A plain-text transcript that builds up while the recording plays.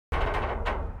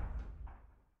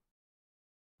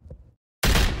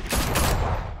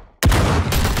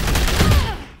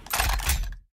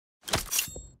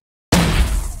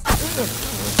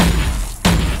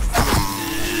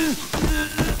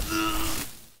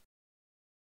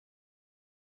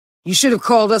You should have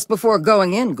called us before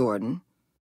going in, Gordon.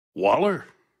 Waller?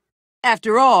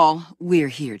 After all, we're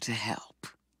here to help.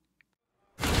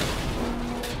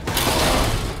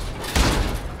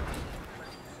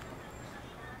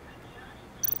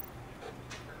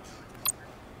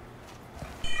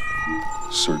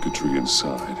 Circuitry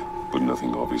inside, but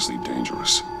nothing obviously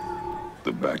dangerous.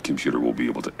 The back computer will be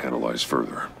able to analyze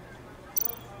further.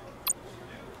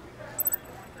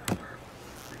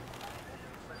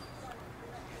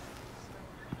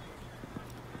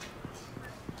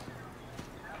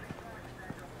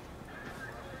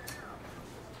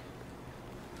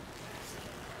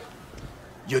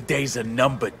 Your days are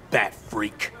numbered, bat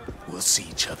freak. We'll see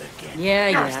each other again.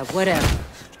 Yeah, whatever.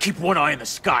 Keep one eye in the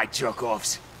sky,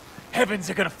 jerk-offs. Heavens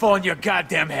are gonna fall on your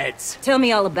goddamn heads. Tell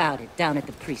me all about it down at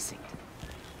the precinct.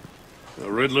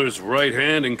 The Riddler's right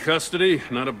hand in custody.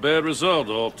 Not a bad result,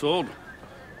 all told.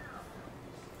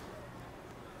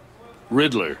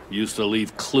 Riddler used to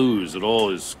leave clues at all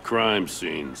his crime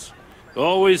scenes.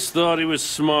 Always thought he was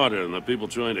smarter than the people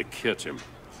trying to catch him.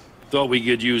 Thought we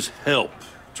could use help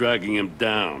dragging him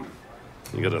down.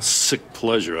 He got a sick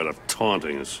pleasure out of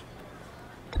taunting us.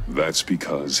 That's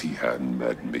because he hadn't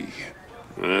met me.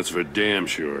 That's for damn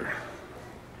sure.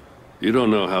 You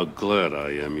don't know how glad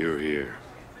I am you're here,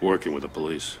 working with the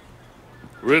police.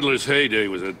 Riddler's heyday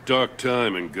was a dark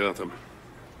time in Gotham.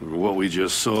 And what we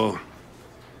just saw,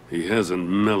 he hasn't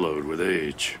mellowed with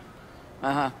age.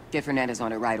 Get Fernandez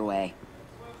on it right away.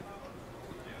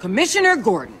 Commissioner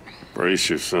Gordon. Brace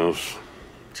yourselves.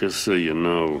 Just so you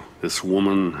know, this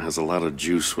woman has a lot of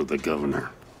juice with the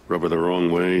governor. Rub her the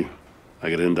wrong way, I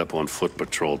could end up on foot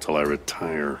patrol till I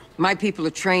retire. My people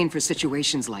are trained for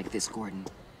situations like this, Gordon.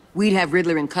 We'd have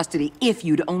Riddler in custody if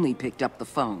you'd only picked up the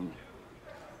phone.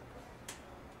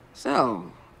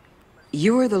 So,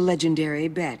 you're the legendary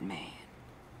Batman.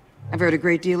 I've heard a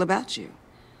great deal about you.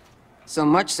 So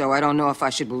much so, I don't know if I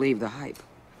should believe the hype.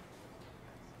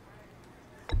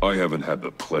 I haven't had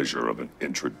the pleasure of an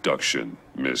introduction,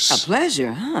 Miss... A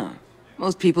pleasure, huh?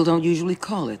 Most people don't usually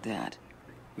call it that.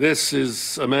 This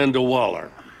is Amanda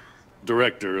Waller,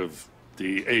 director of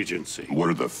the agency. What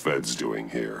are the feds doing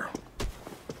here?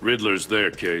 Riddler's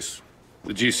their case.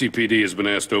 The GCPD has been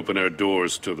asked to open our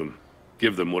doors to them.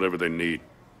 Give them whatever they need.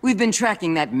 We've been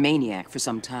tracking that maniac for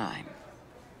some time.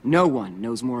 No one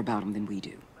knows more about him than we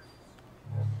do.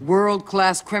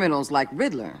 World-class criminals like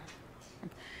Riddler.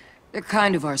 They're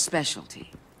kind of our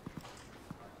specialty.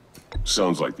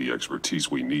 Sounds like the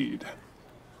expertise we need.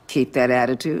 Keep that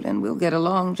attitude and we'll get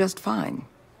along just fine.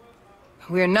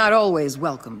 We're not always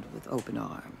welcomed with open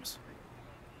arms.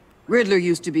 Riddler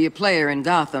used to be a player in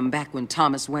Gotham back when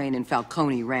Thomas Wayne and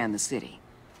Falcone ran the city.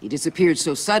 He disappeared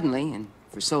so suddenly and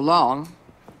for so long,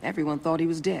 everyone thought he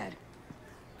was dead.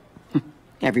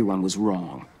 Everyone was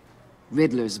wrong.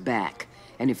 Riddler's back,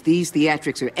 and if these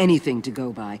theatrics are anything to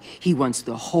go by, he wants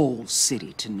the whole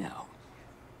city to know.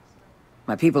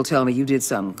 My people tell me you did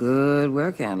some good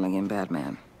work handling him,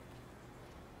 Batman.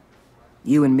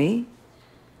 You and me?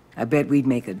 I bet we'd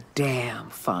make a damn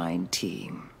fine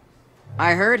team.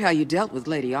 I heard how you dealt with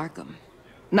Lady Arkham.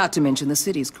 Not to mention the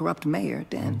city's corrupt mayor,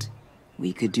 Dent.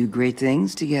 We could do great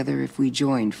things together if we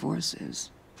joined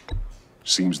forces.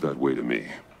 Seems that way to me.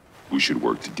 We should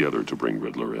work together to bring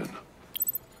Riddler in.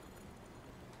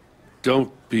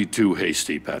 Don't be too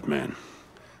hasty, Batman.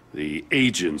 The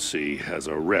agency has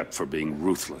a rep for being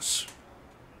ruthless.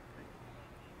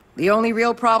 The only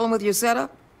real problem with your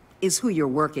setup is who you're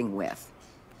working with.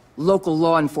 Local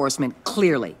law enforcement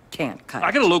clearly can't cut it.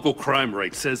 I got a local crime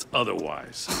rate says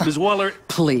otherwise. Ms. Waller...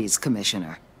 Please,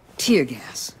 Commissioner. Tear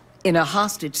gas. In a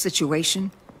hostage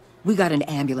situation, we got an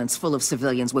ambulance full of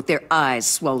civilians with their eyes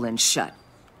swollen shut.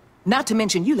 Not to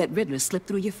mention you let Riddler slip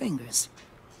through your fingers.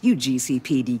 You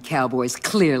GCPD cowboys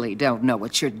clearly don't know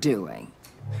what you're doing.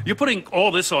 You're putting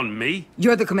all this on me?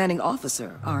 You're the commanding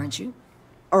officer, aren't you?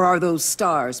 Or are those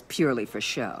stars purely for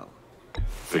show?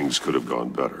 Things could have gone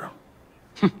better.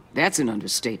 That's an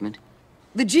understatement.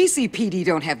 The GCPD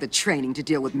don't have the training to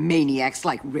deal with maniacs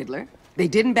like Riddler. They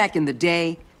didn't back in the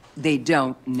day, they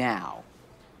don't now.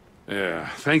 Yeah,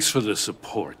 thanks for the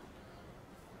support.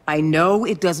 I know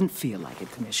it doesn't feel like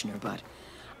it, Commissioner, but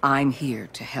I'm here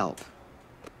to help.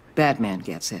 Batman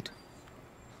gets it.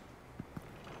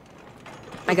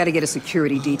 I gotta get a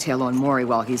security detail on Mori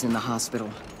while he's in the hospital.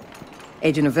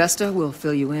 Agent Avesta will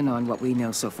fill you in on what we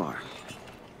know so far,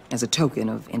 as a token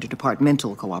of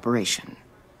interdepartmental cooperation.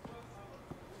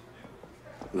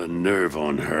 The nerve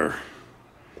on her.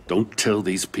 Don't tell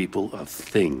these people a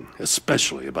thing,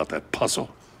 especially about that puzzle.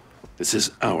 This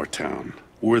is our town.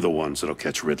 We're the ones that'll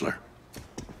catch Riddler.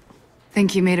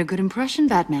 Think you made a good impression,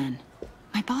 Batman?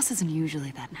 My boss isn't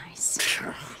usually that nice.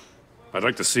 I'd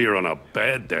like to see her on a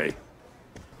bad day.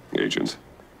 Agent.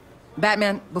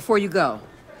 Batman, before you go,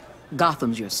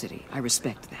 Gotham's your city. I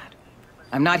respect that.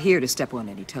 I'm not here to step on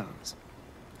any toes.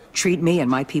 Treat me and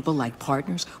my people like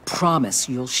partners. Promise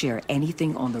you'll share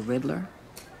anything on the Riddler.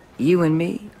 You and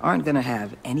me aren't gonna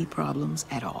have any problems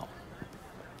at all.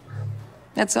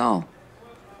 That's all.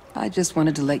 I just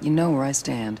wanted to let you know where I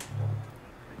stand.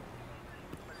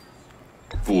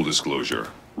 Full disclosure,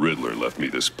 Riddler left me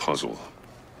this puzzle.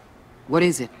 What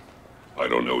is it? I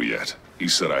don't know yet. He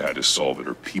said I had to solve it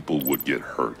or people would get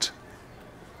hurt.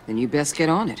 Then you best get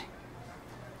on it.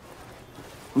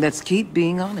 Let's keep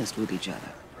being honest with each other.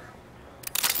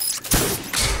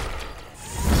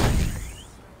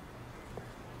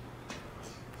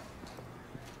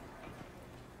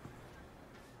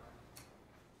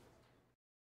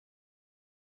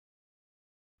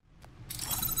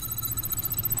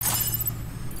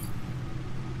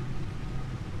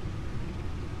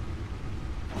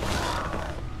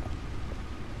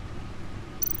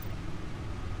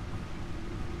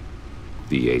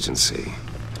 The agency.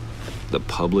 The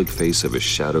public face of a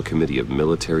shadow committee of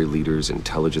military leaders,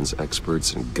 intelligence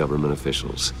experts, and government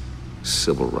officials.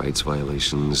 Civil rights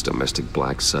violations, domestic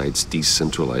black sites,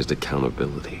 decentralized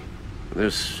accountability.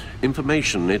 This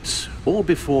information, it's all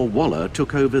before Waller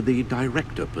took over the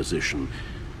director position.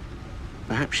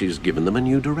 Perhaps she's given them a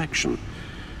new direction.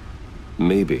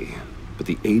 Maybe, but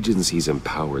the agency's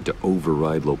empowered to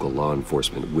override local law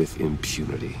enforcement with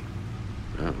impunity.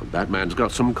 Well, Batman's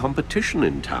got some competition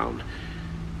in town.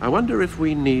 I wonder if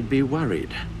we need be worried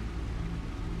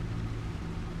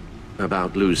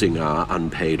about losing our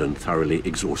unpaid and thoroughly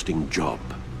exhausting job,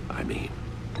 I mean.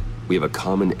 We have a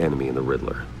common enemy in the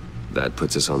Riddler. That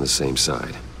puts us on the same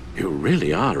side. You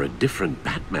really are a different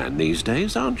Batman these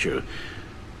days, aren't you?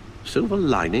 Silver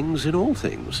linings in all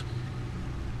things.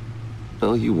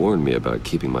 Well, you warned me about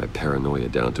keeping my paranoia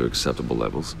down to acceptable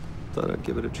levels. Thought I'd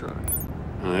give it a try.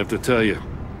 I have to tell you,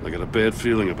 I got a bad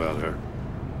feeling about her.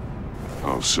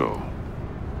 How so?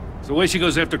 It's the way she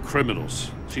goes after criminals.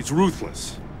 She's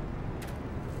ruthless.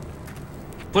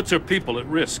 Puts her people at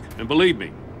risk. And believe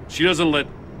me, she doesn't let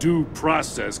due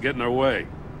process get in her way.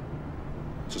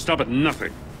 So stop at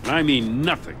nothing, and I mean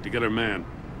nothing, to get her man.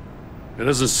 It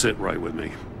doesn't sit right with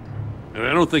me. And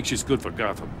I don't think she's good for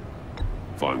Gotham.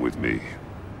 Fine with me.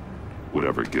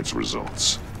 Whatever gets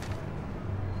results.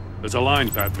 There's a line,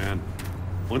 Batman.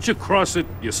 Once you cross it,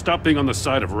 you stop being on the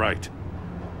side of right.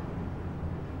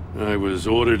 I was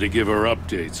ordered to give her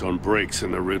updates on breaks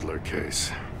in the Riddler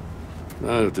case.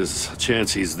 Now that there's a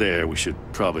chance he's there, we should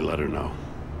probably let her know.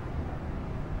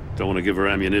 Don't want to give her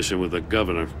ammunition with the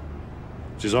governor.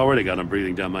 She's already got him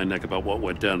breathing down my neck about what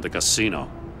went down at the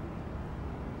casino.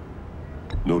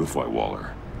 Notify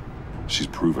Waller. She's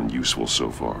proven useful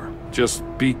so far. Just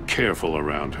be careful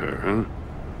around her, huh?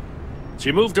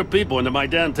 She moved her people into my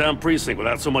downtown precinct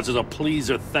without so much as a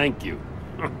please or thank you.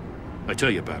 I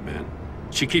tell you, Batman,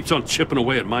 she keeps on chipping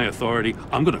away at my authority,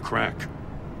 I'm gonna crack.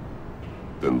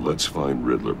 Then let's find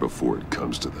Riddler before it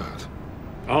comes to that.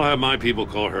 I'll have my people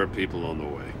call her people on the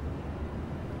way.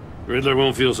 Riddler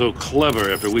won't feel so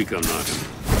clever after we come knocking.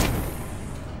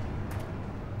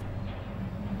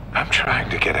 I'm trying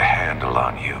to get a handle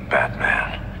on you,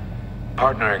 Batman.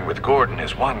 Partnering with Gordon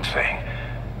is one thing.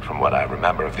 From what I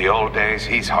remember of the old days,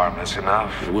 he's harmless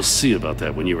enough. We'll see about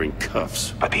that when you're in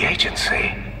cuffs. But the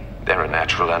agency, they're a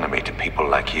natural enemy to people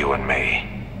like you and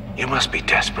me. You must be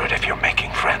desperate if you're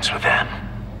making friends with them.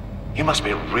 You must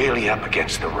be really up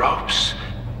against the ropes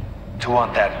to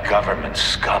want that government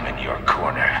scum in your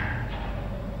corner.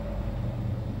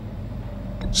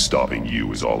 Stopping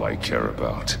you is all I care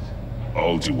about.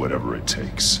 I'll do whatever it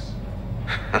takes.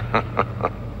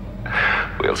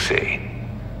 We'll see.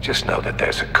 Just know that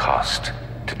there's a cost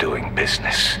to doing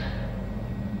business.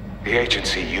 The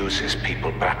agency uses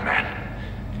people, Batman.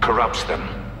 Corrupts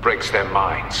them, breaks their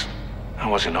minds. I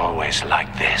wasn't always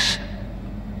like this.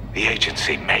 The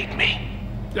agency made me.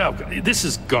 Oh, this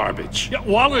is garbage. Yeah,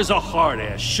 Waller's a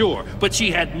hard-ass, sure, but she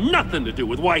had nothing to do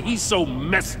with why he's so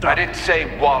messed up. I didn't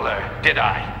say Waller, did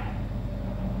I?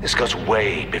 This goes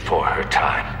way before her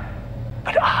time.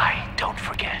 But I don't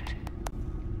forget.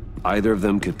 Either of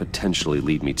them could potentially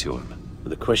lead me to him.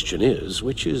 The question is,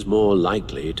 which is more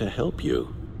likely to help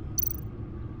you?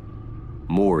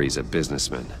 Maury's a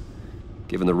businessman.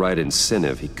 Given the right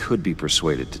incentive, he could be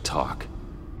persuaded to talk.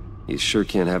 He sure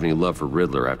can't have any love for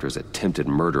Riddler after his attempted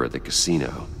murder at the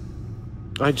casino.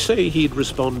 I'd say he'd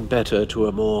respond better to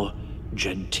a more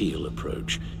genteel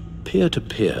approach.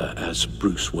 peer-to-peer as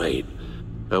Bruce Wayne.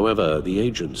 However, the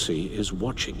agency is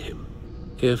watching him.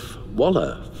 If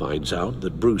Waller finds out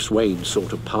that Bruce Wayne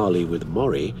sought a parley with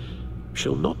Mori,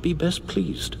 she'll not be best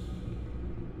pleased.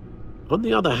 On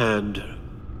the other hand,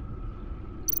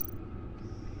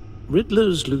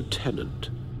 Riddler's lieutenant,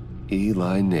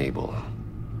 Eli Nabel.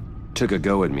 Took a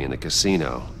go at me in the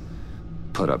casino.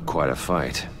 Put up quite a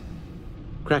fight.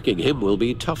 cracking him will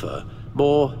be tougher,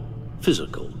 more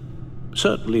physical.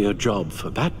 Certainly a job for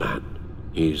Batman.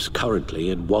 He's currently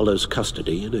in Waller's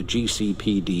custody in a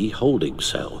GCPD holding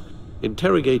cell.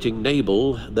 Interrogating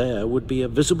Nabel there would be a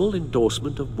visible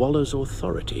endorsement of Waller's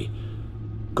authority.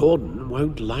 Gordon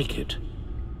won't like it.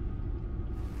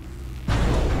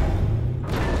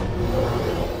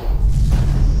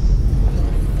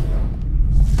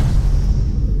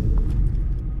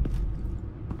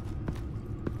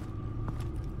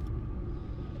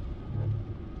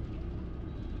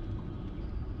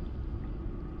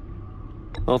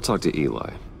 I'll talk to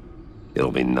Eli.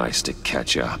 It'll be nice to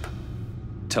catch up.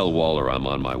 Tell Waller I'm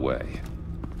on my way.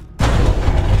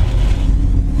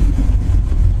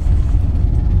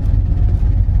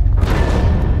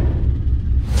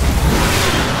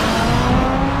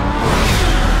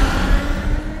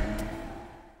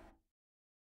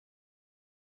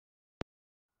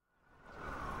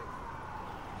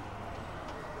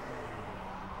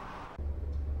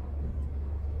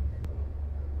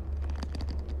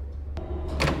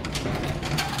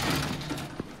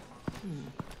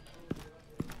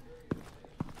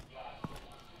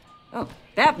 Oh,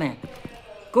 Batman.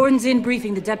 Gordon's in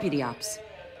briefing the deputy ops.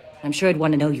 I'm sure I'd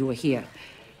want to know you were here.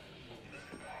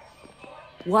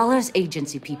 Waller's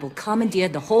agency people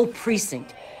commandeered the whole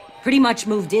precinct. Pretty much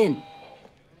moved in.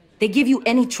 They give you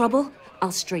any trouble,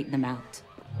 I'll straighten them out.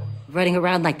 Running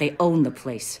around like they own the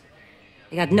place.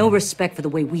 They got no respect for the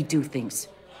way we do things.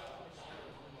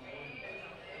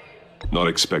 Not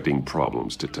expecting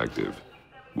problems, Detective.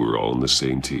 We're all on the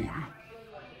same team.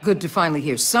 Good to finally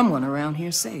hear someone around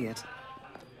here say it.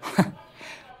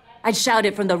 I'd shout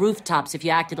it from the rooftops if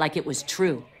you acted like it was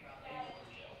true.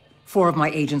 4 of my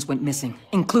agents went missing,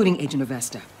 including Agent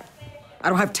Avesta. I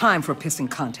don't have time for a pissing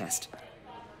contest.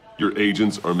 Your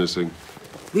agents are missing?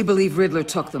 We believe Riddler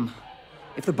took them.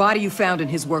 If the body you found in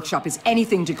his workshop is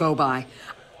anything to go by,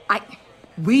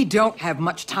 we don't have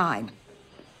much time.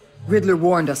 Riddler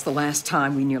warned us the last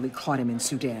time we nearly caught him in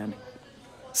Sudan.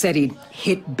 Said he'd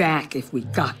hit back if we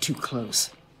got too close.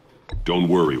 Don't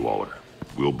worry, Waller.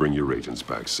 We'll bring your agents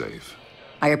back safe.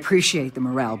 I appreciate the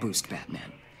morale boost,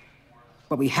 Batman.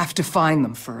 But we have to find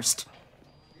them first.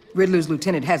 Riddler's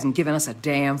lieutenant hasn't given us a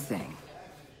damn thing.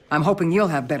 I'm hoping you'll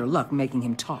have better luck making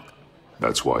him talk.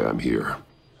 That's why I'm here.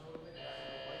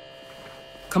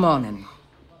 Come on, then.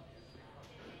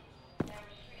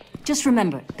 Just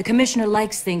remember, the commissioner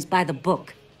likes things by the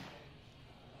book.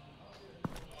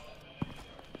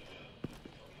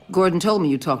 Gordon told me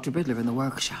you talked to Riddler in the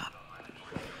workshop.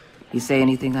 You say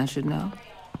anything I should know?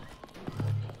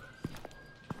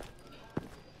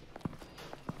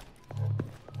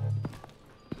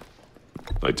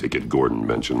 I take it Gordon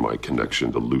mentioned my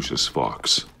connection to Lucius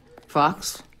Fox.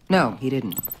 Fox? No, he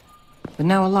didn't. But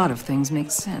now a lot of things make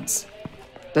sense.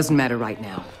 Doesn't matter right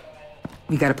now.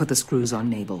 We gotta put the screws on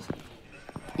Nabel.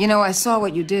 You know, I saw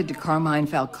what you did to Carmine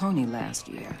Falcone last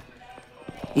year.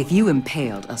 If you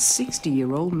impaled a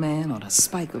 60-year-old man on a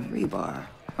spike of rebar,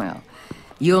 well,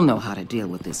 you'll know how to deal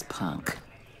with this punk.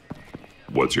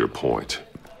 What's your point?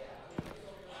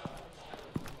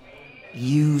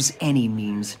 Use any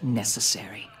means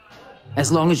necessary.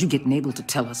 As long as you get Nabel to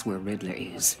tell us where Riddler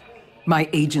is. My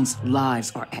agents'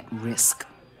 lives are at risk.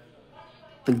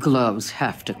 The gloves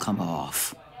have to come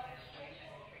off.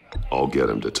 I'll get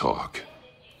him to talk.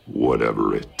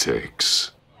 Whatever it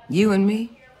takes. You and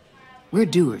me? We're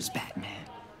doers, Batman.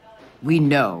 We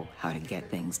know how to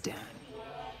get things done.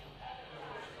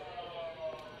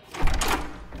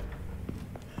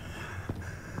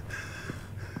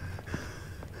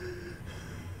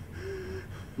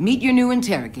 Meet your new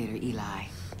interrogator, Eli.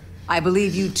 I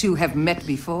believe you two have met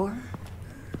before.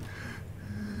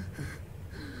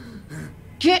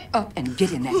 Get up and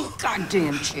get in that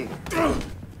goddamn chair.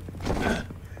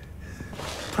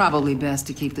 Probably best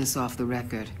to keep this off the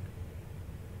record.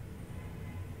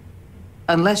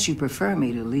 Unless you prefer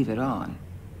me to leave it on.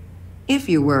 If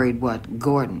you're worried what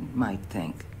Gordon might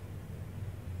think.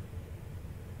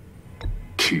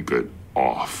 Keep it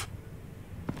off.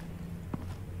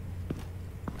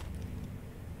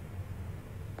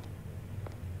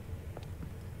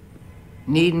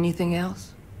 Need anything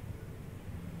else?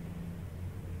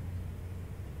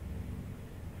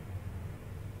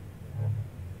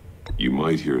 You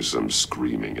might hear some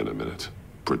screaming in a minute.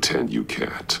 Pretend you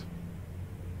can't.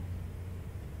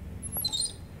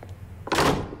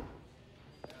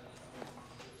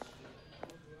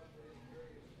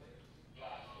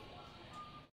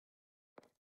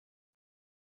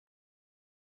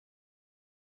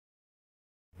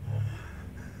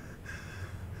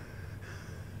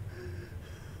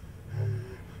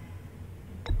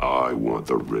 I want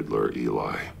the Riddler,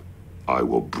 Eli. I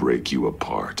will break you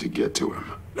apart to get to him.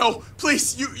 No,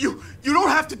 please, you don't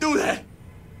have to do that.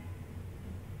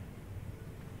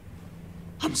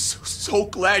 I'm so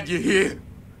glad you're here.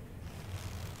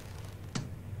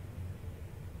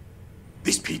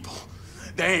 These people,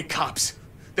 they ain't cops.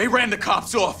 They ran the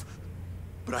cops off.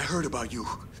 But I heard about you.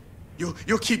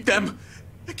 You'll keep them,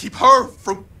 keep her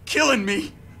from killing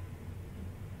me.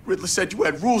 Riddler said you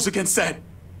had rules against that.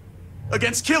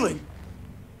 Against killing.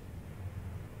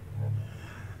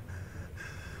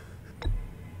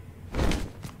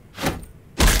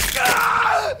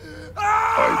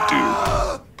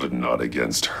 I do, but not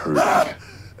against hurting.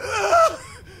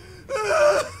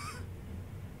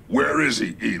 Where is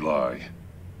he, Eli?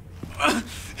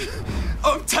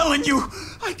 I'm telling you,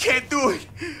 I can't do it.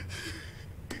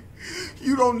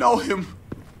 You don't know him.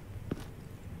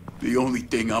 The only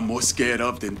thing I'm more scared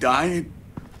of than dying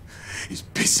is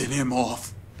pissing him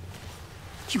off.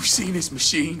 You've seen his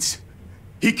machines.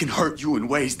 He can hurt you in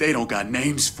ways they don't got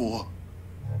names for.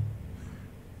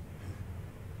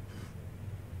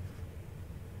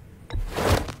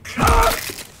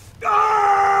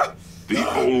 The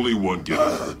only one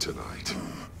getting hurt tonight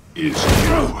is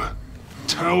you.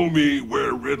 Tell me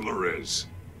where Riddler is.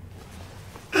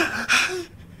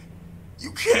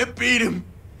 You can't beat him.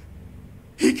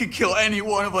 He can kill any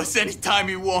one of us anytime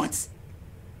he wants.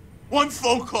 One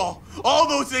phone call, all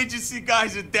those agency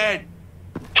guys are dead.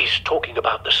 He's talking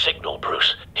about the signal,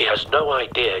 Bruce. He has no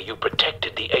idea you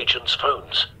protected the agent's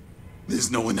phones. There's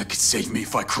no one that can save me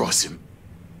if I cross him.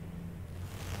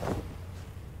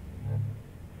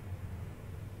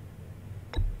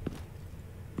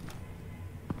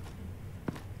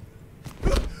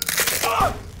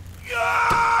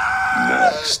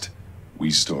 Next,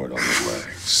 we start on the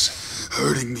legs.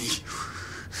 Hurting me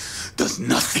does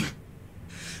nothing.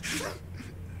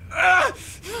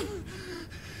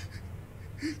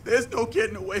 There's no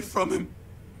getting away from him.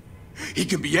 He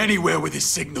can be anywhere with his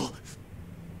signal.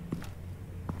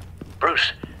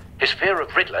 Bruce, his fear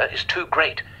of Riddler is too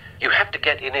great. You have to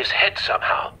get in his head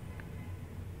somehow.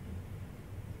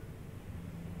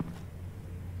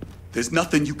 There's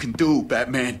nothing you can do,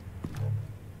 Batman.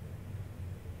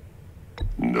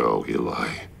 No, Eli.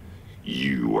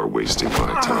 You are wasting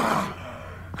my time.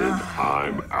 And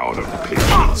I'm out of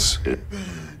patience.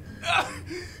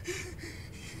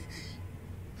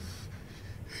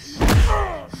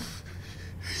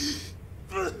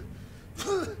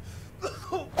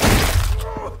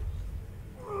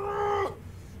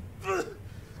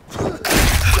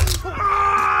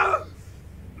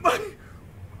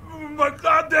 My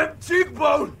goddamn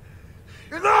cheekbone!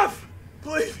 Enough!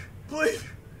 Please, please.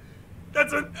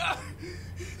 That's a...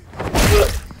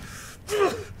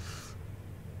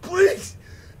 Please!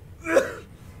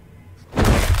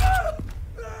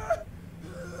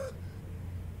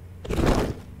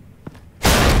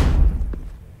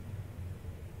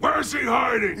 Where's he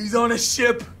hiding? He's on a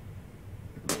ship.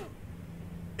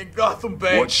 In Gotham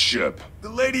Bay. What ship? The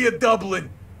Lady of Dublin.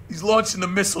 He's launching the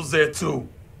missiles there, too.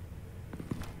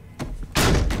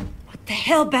 What the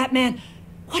hell, Batman?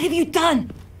 What have you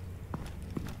done?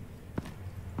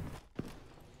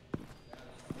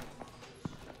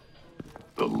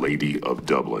 The Lady of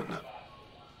Dublin.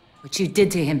 What you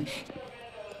did to him.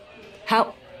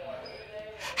 How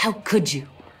could you?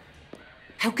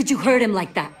 How could you hurt him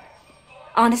like that?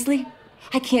 Honestly,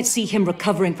 I can't see him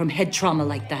recovering from head trauma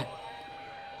like that.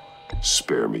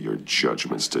 Spare me your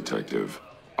judgments, Detective.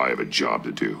 I have a job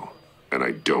to do, and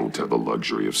I don't have the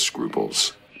luxury of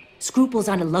scruples. Scruples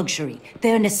aren't a luxury.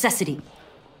 They're a necessity.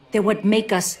 They're what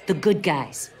make us the good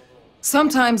guys.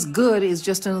 Sometimes good is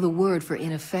just another word for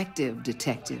ineffective,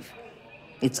 Detective.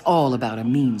 It's all about a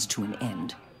means to an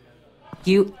end.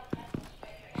 You're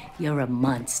a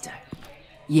monster.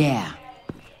 Yeah,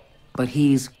 but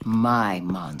he's my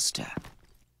monster.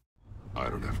 I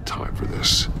don't have time for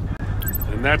this.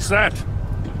 And that's that.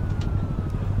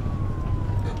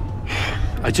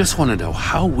 I just want to know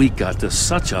how we got to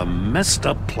such a messed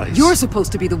up place. You're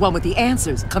supposed to be the one with the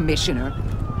answers, Commissioner.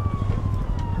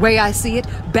 Way I see it,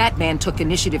 Batman took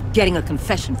initiative getting a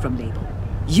confession from Label.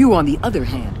 You, on the other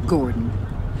hand, Gordon,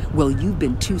 well, you've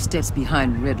been 2 steps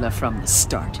behind Riddler from the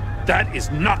start. That is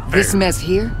not fair. This mess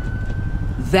here,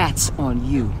 that's on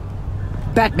you.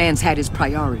 Batman's had his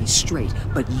priorities straight,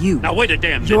 but you... Now wait a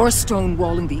damn minute. Your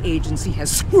stonewalling the agency has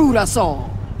screwed us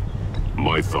all.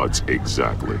 My thoughts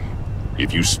exactly.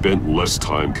 If you spent less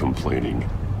time complaining,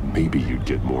 maybe you'd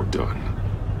get more done.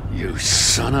 You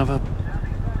son of a...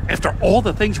 After all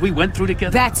the things we went through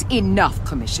together? That's enough,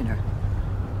 Commissioner.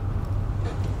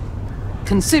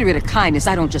 Consider it a kindness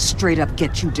I don't just straight up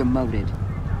get you demoted.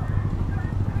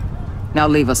 Now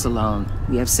leave us alone.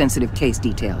 We have sensitive case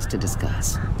details to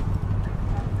discuss.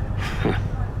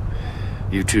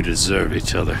 You two deserve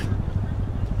each other.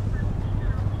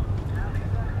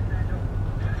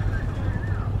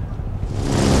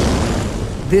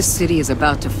 This city is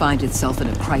about to find itself in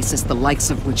a crisis the likes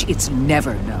of which it's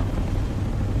never known.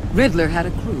 Riddler had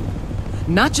a crew.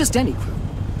 Not just any crew.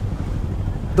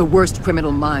 The worst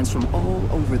criminal minds from all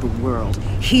over the world,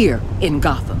 here in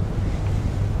Gotham.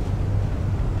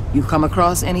 You come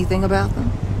across anything about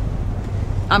them?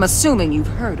 I'm assuming you've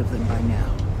heard of them by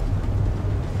now.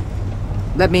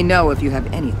 Let me know if you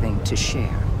have anything to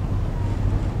share.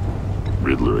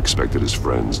 Riddler expected his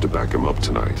friends to back him up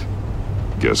tonight.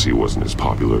 Guess he wasn't as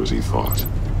popular as he thought.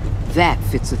 That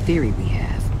fits a theory we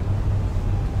have.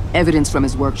 Evidence from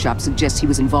his workshop suggests he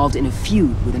was involved in a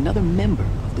feud with another member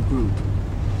of the group.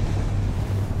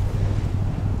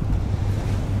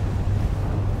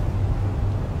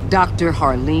 Dr.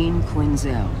 Harleen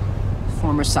Quinzel,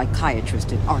 former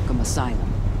psychiatrist at Arkham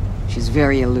Asylum. She's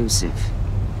very elusive.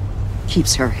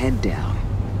 Keeps her head down.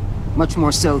 Much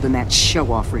more so than that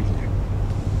show-off Riddler.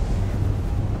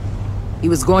 He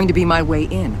was going to be my way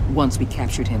in once we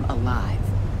captured him alive.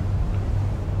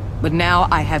 But now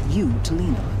I have you to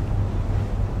lean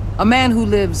on. A man who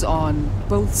lives on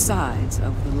both sides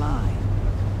of the line.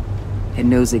 And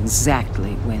knows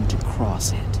exactly when to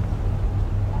cross it.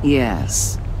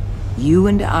 Yes. You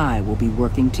and I will be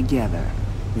working together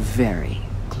very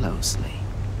closely.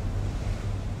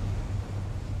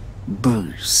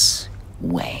 Bruce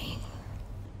Wayne.